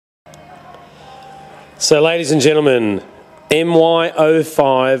So, ladies and gentlemen,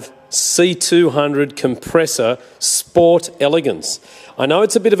 MY05 C200 compressor Sport Elegance. I know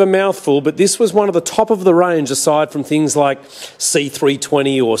it's a bit of a mouthful, but this was one of the top of the range aside from things like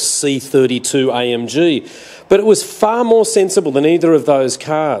C320 or C32 AMG. But it was far more sensible than either of those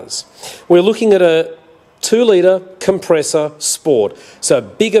cars. We're looking at a 2-litre compressor Sport. So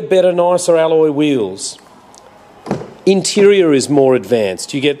bigger, better, nicer alloy wheels. Interior is more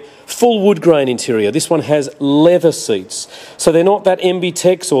advanced. You get full wood grain interior. This one has leather seats. So they're not that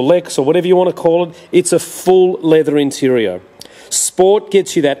MB-Tex or Lex or whatever you want to call it. It's a full leather interior. Sport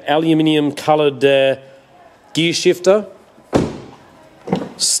gets you that aluminium coloured gear shifter,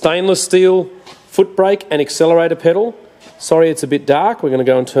 stainless steel foot brake and accelerator pedal. Sorry it's a bit dark. We're going to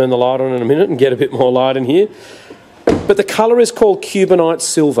go and turn the light on in a minute and get a bit more light in here. But the colour is called Cubanite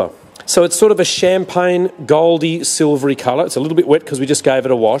Silver. So it's sort of a champagne, goldy, silvery colour. It's a little bit wet because we just gave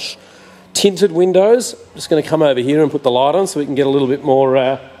it a wash. Tinted windows. I'm just going to come over here and put the light on so we can get a little bit more...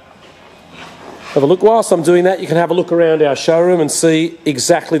 have a look. Whilst I'm doing that, you can have a look around our showroom and see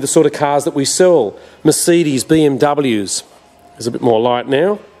exactly the sort of cars that we sell. Mercedes, BMWs. There's a bit more light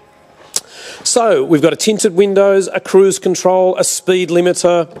now. So we've got a tinted windows, a cruise control, a speed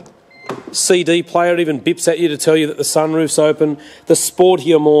limiter, CD player. It even bips at you to tell you that the sunroof's open, the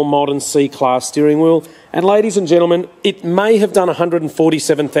sportier, more modern C-Class steering wheel. And ladies and gentlemen, it may have done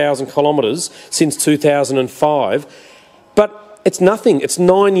 147,000 kilometres since 2005, but it's nothing. It's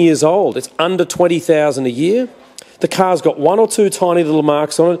 9 years old. It's under 20,000 a year. The car's got one or two tiny little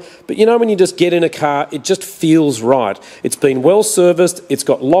marks on it, but you know when you just get in a car, it just feels right. It's been well serviced, it's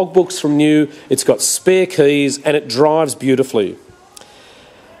got logbooks from new, it's got spare keys, and it drives beautifully.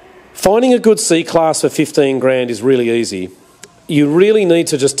 Finding a good C-Class for 15 grand is really easy. You really need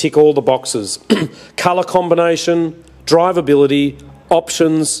to just tick all the boxes. Colour combination, drivability,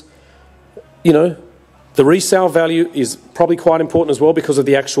 options, you know, the resale value is probably quite important as well because of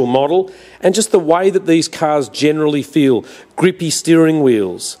the actual model and just the way that these cars generally feel. Grippy steering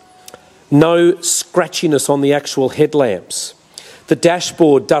wheels, no scratchiness on the actual headlamps. The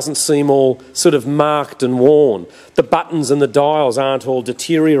dashboard doesn't seem all sort of marked and worn. The buttons and the dials aren't all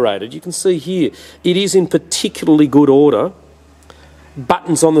deteriorated. You can see here, it is in particularly good order.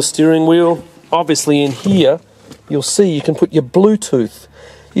 Buttons on the steering wheel. Obviously in here, you'll see you can put your Bluetooth.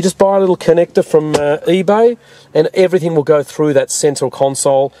 You just buy a little connector from eBay and everything will go through that central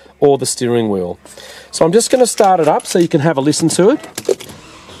console or the steering wheel. So I'm just going to start it up so you can have a listen to it.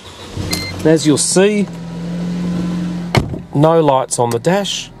 And as you'll see, no lights on the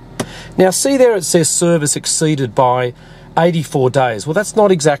dash. Now see there it says service exceeded by 84 days. Well, that's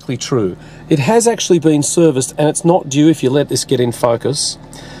not exactly true. It has actually been serviced and it's not due, if you let this get in focus,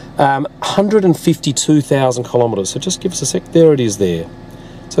 152,000 kilometres. So just give us a sec. There it is there.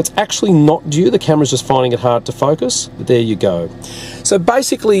 So it's actually not due. The camera's just finding it hard to focus. But there you go. So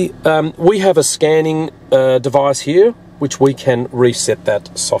basically, we have a scanning device here, which we can reset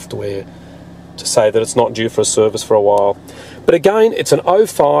that software to say that it's not due for a service for a while. But again, it's an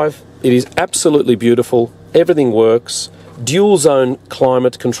 05. It is absolutely beautiful. Everything works. Dual zone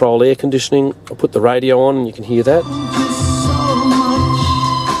climate control air conditioning. I'll put the radio on and you can hear that.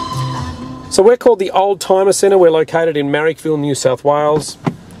 So we're called the Oldtimer Centre. We're located in Marrickville, New South Wales.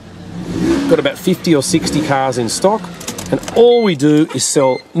 Got about 50 or 60 cars in stock. And all we do is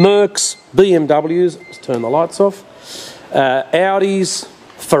sell Mercs, BMWs, let's turn the lights off, Audis,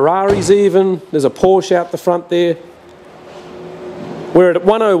 Ferraris even. There's a Porsche out the front there. We're at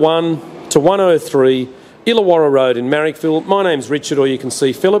 101 to 103 Illawarra Road in Marrickville. My name's Richard, or you can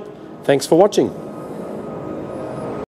see Philip. Thanks for watching.